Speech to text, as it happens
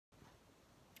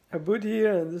Abud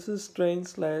here, and this is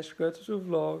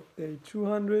Train/GratitudeVlog day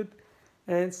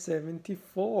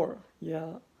 274.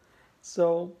 Yeah.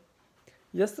 So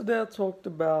yesterday I talked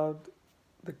about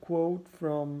the quote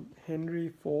from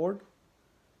Henry Ford.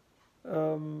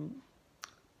 Um,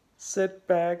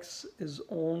 Setbacks is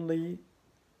only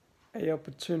a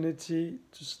opportunity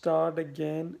to start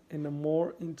again in a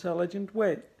more intelligent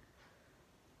way,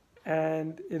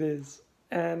 and it is.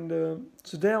 And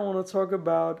today I want to talk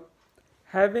about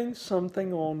having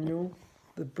something on you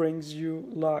that brings you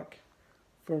luck.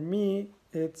 For me,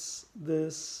 it's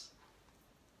this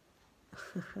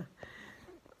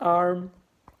arm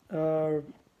uh,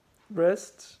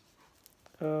 wrist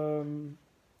um,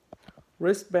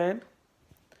 wristband,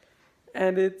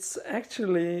 and it's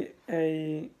actually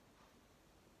a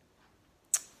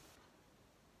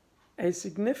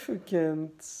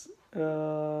significant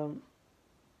uh,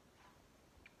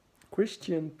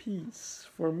 Christian piece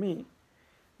for me.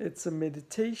 It's a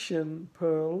meditation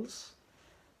pearls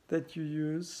that you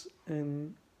use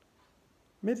in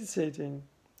meditating,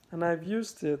 and I've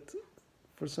used it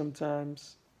for some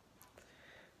times.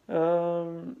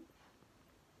 Um,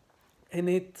 and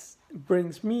it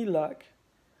brings me luck.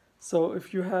 So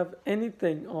if you have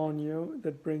anything on you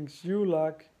that brings you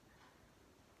luck,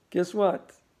 guess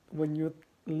what? When you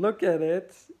look at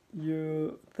it,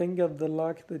 you think of the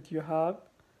luck that you have,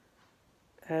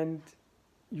 and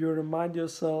you remind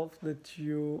yourself that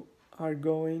you are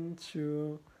going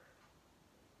to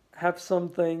have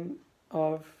something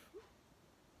of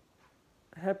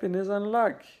happiness and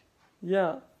luck.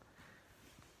 Yeah.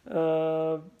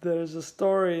 There's a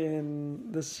story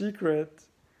in The Secret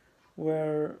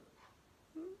where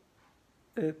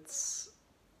it's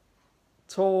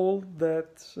told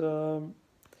that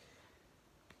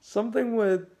something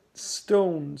with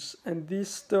stones, and these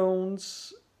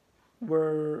stones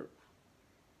were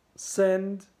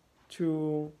sent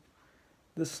to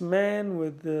this man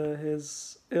with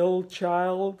his ill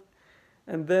child,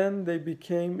 and then they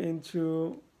became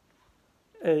into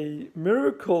a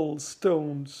miracle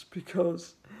stones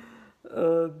because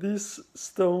these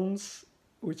stones,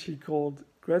 which he called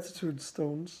gratitude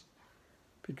stones,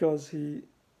 because he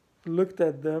looked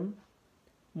at them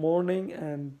morning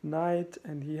and night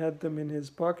and he had them in his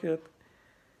pocket,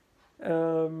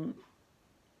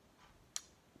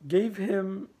 gave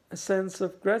him a sense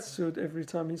of gratitude every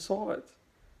time he saw it.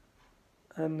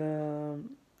 And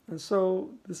so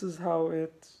this is how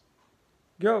it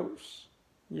goes.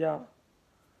 Yeah.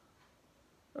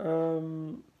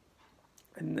 And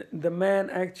the man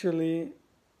actually,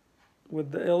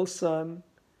 with the ill son,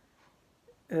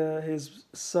 his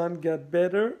son got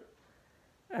better,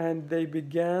 and they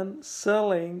began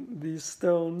selling these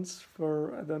stones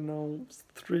for, I don't know,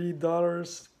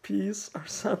 $3 piece or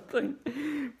something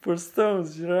for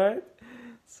stones, right?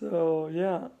 So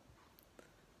yeah,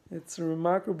 it's a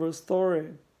remarkable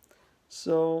story.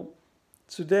 So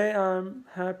today I'm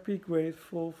happy,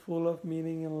 grateful, full of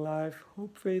meaning in life,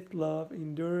 hope, faith, love,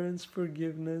 endurance,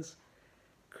 forgiveness,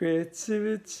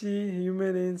 creativity,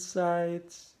 human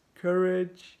insights,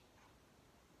 courage,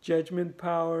 judgment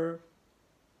power,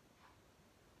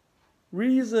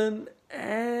 reason,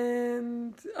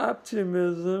 and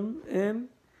optimism in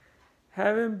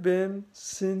having been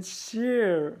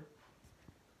sincere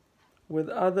with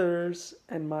others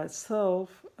and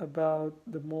myself about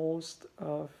the most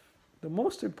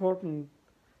important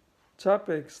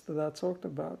topics that I talked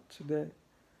about today.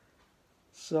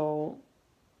 So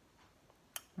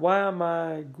why am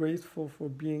I grateful for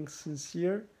being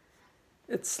sincere?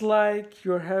 It's like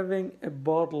you're having a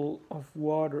bottle of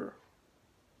water.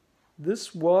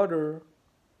 This water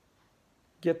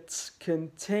gets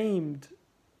contained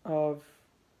of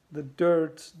the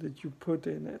dirt that you put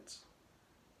in it,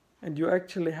 and you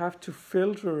actually have to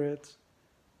filter it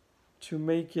to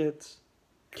make it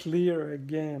clear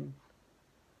again.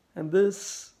 And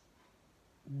this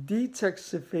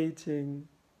detoxificating,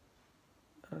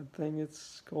 I think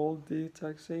it's called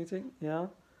detoxificating, yeah,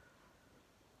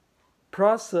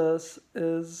 process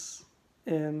is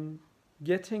in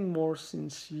getting more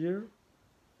sincere,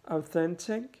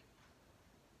 authentic,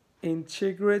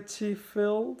 integrity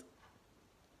filled,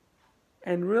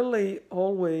 and really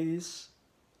always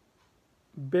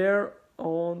bear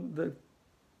on the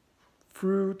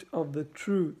fruit of the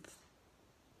truth.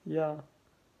 Yeah,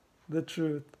 the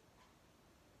truth.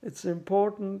 It's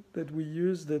important that we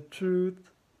use the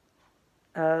truth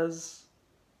as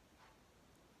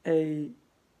a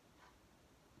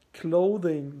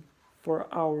clothing for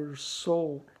our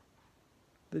soul,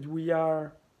 that we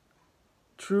are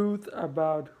truth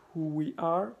about who we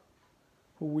are,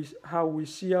 how we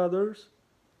see others,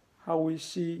 how we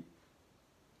see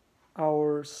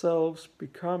ourselves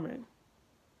becoming.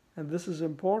 And this is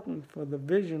important for the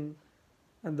vision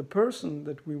and the person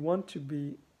that we want to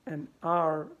be and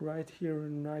are right here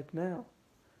and right now.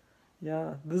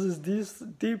 Yeah, this is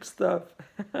deep stuff.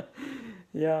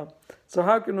 Yeah. So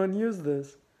how can one use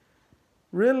this?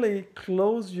 Really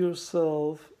clothe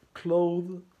yourself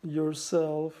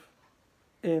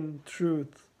in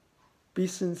truth. Be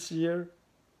sincere,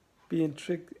 be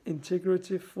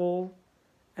integrativeful,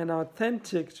 and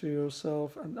authentic to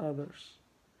yourself and others.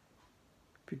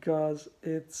 Because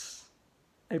it's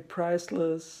a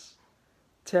priceless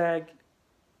tag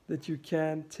that you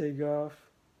can't take off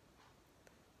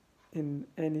in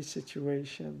any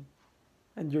situation.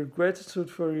 And your gratitude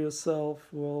for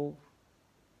yourself will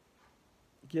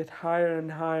get higher and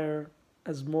higher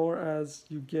as more as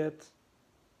you get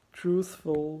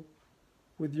truthful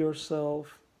with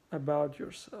yourself, about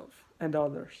yourself and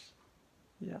others.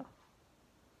 Yeah.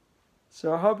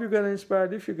 So I hope you got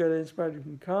inspired. If you got inspired, you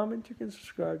can comment, you can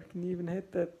subscribe, you can even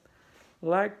hit that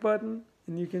like button,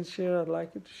 and you can share. I'd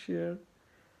like you to share.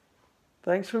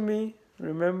 Thanks for me.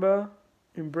 Remember,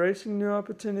 embracing new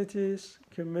opportunities,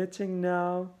 committing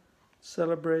now,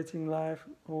 celebrating life.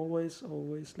 Always,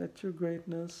 always let your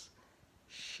greatness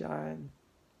shine.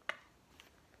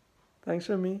 Thanks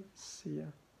for me. See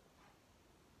ya.